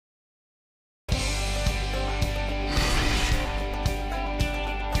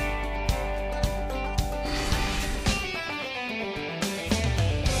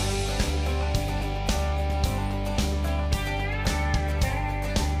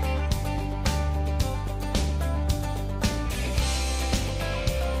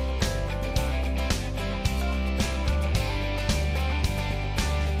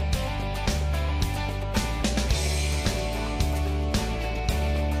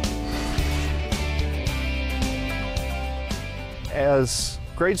As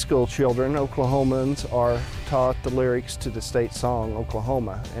grade school children, Oklahomans are taught the lyrics to the state song,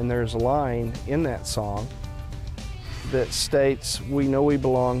 Oklahoma, and there's a line in that song that states, "We know we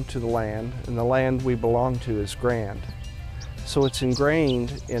belong to the land, and the land we belong to is grand." So it's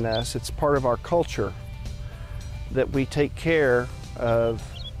ingrained in us, it's part of our culture that we take care of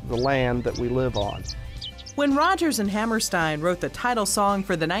the land that we live on. When Rodgers and Hammerstein wrote the title song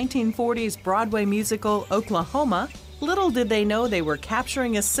for the 1940s Broadway musical Oklahoma, little did they know they were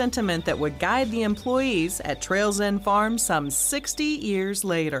capturing a sentiment that would guide the employees at Trails End Farm some 60 years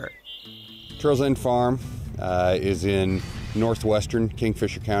later. Trails End Farm is in northwestern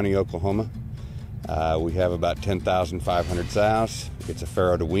Kingfisher County, Oklahoma. We have about 10,500 sows. It's a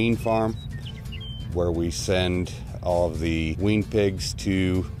farrow to wean farm where we send all of the wean pigs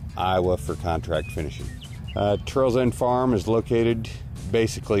to Iowa for contract finishing. Trails End Farm is located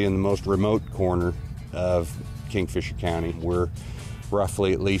basically in the most remote corner of Kingfisher County. We're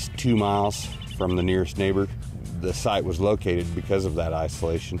roughly at least 2 miles from the nearest neighbor. The site was located because of that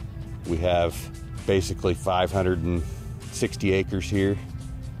isolation. We have basically 560 acres here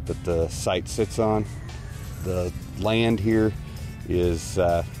that the site sits on. The land here is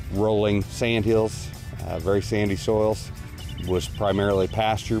rolling sand hills, very sandy soils. It was primarily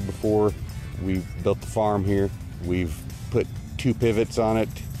pasture before we built the farm here. We've put 2 pivots on it.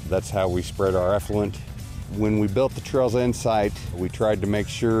 That's how we spread our effluent. When we built the Trails End site, we tried to make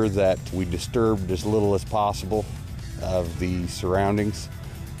sure that we disturbed as little as possible of the surroundings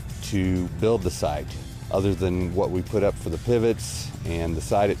to build the site. Other than what we put up for the pivots and the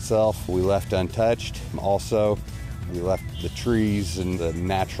site itself, we left untouched. Also, we left the trees and the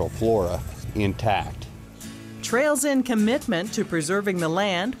natural flora intact. Trails End commitment to preserving the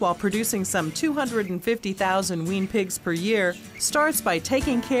land while producing some 250,000 wean pigs per year starts by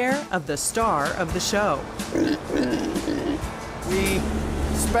taking care of the star of the show. We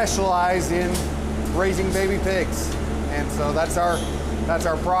specialize in raising baby pigs, and so that's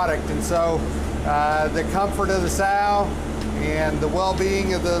our product. And so the comfort of the sow and the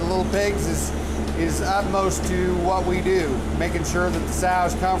well-being of the little pigs is utmost to what we do, making sure that the sow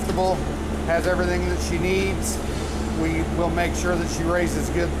is comfortable, has everything that she needs. We will make sure that she raises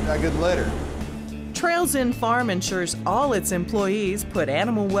a good litter. Trails End Farm ensures all its employees put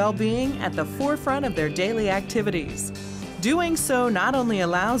animal well-being at the forefront of their daily activities. Doing so not only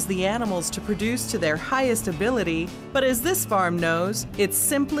allows the animals to produce to their highest ability, but as this farm knows, it's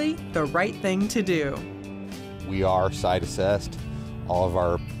simply the right thing to do. We are site assessed. All of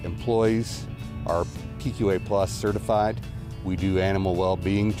our employees are PQA Plus certified. We do animal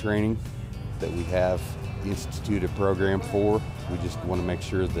well-being training that we have instituted a program for. We just want to make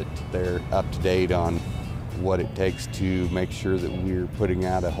sure that they're up to date on what it takes to make sure that we're putting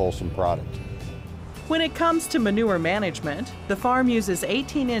out a wholesome product. When it comes to manure management, the farm uses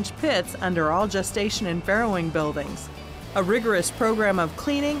 18-inch pits under all gestation and farrowing buildings. A rigorous program of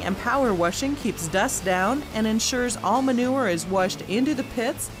cleaning and power washing keeps dust down and ensures all manure is washed into the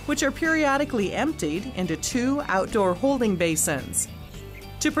pits, which are periodically emptied into 2 outdoor holding basins.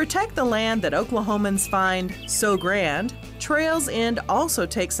 To protect the land that Oklahomans find so grand, Trails End also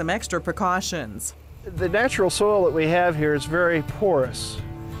takes some extra precautions. The natural soil that we have here is very porous,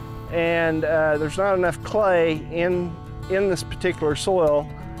 and there's not enough clay in this particular soil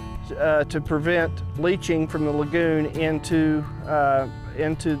to prevent leaching from the lagoon into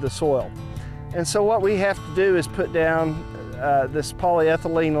the soil. And so what we have to do is put down this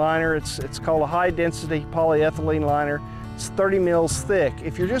polyethylene liner. It's called a high-density polyethylene liner. It's 30 mils thick.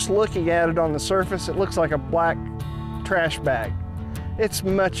 If you're just looking at it on the surface, it looks like a black trash bag. It's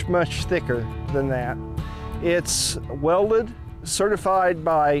much, much thicker than that. It's welded, certified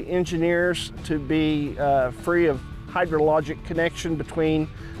by engineers to be free of hydrologic connection between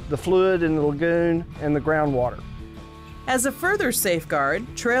the fluid in the lagoon and the groundwater. As a further safeguard,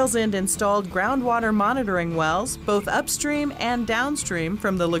 Trails End installed groundwater monitoring wells both upstream and downstream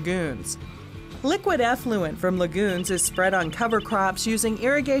from the lagoons. Liquid effluent from lagoons is spread on cover crops using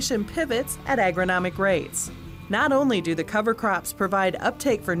irrigation pivots at agronomic rates. Not only do the cover crops provide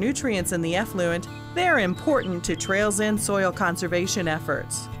uptake for nutrients in the effluent, they are important to Trails End soil conservation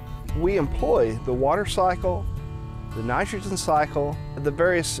efforts. We employ the water cycle, the nitrogen cycle, the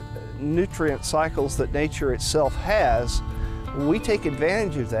various nutrient cycles that nature itself has. We take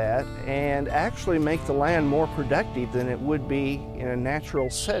advantage of that and actually make the land more productive than it would be in a natural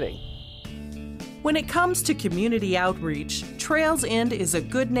setting. When it comes to community outreach, Trails End is a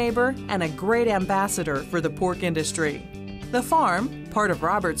good neighbor and a great ambassador for the pork industry. The farm, part of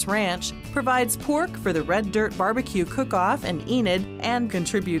Roberts Ranch, provides pork for the Red Dirt Barbecue Cook-Off in Enid, and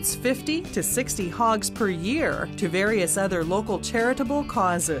contributes 50 to 60 hogs per year to various other local charitable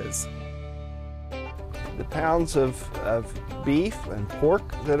causes. The pounds of beef and pork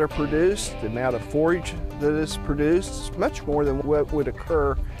that are produced, the amount of forage that is produced, is much more than what would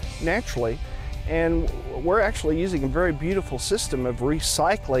occur naturally. And we're actually using a very beautiful system of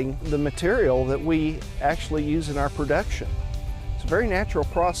recycling the material that we actually use in our production. It's a very natural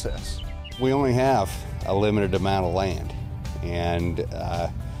process. We only have a limited amount of land, and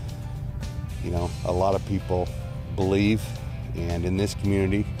you know, a lot of people believe, and in this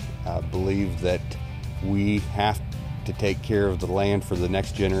community believe that we have to take care of the land for the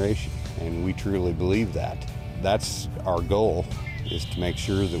next generation, and we truly believe that. That's our goal, is to make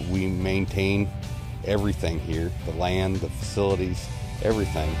sure that we maintain everything here, the land, the facilities,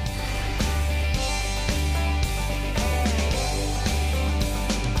 everything.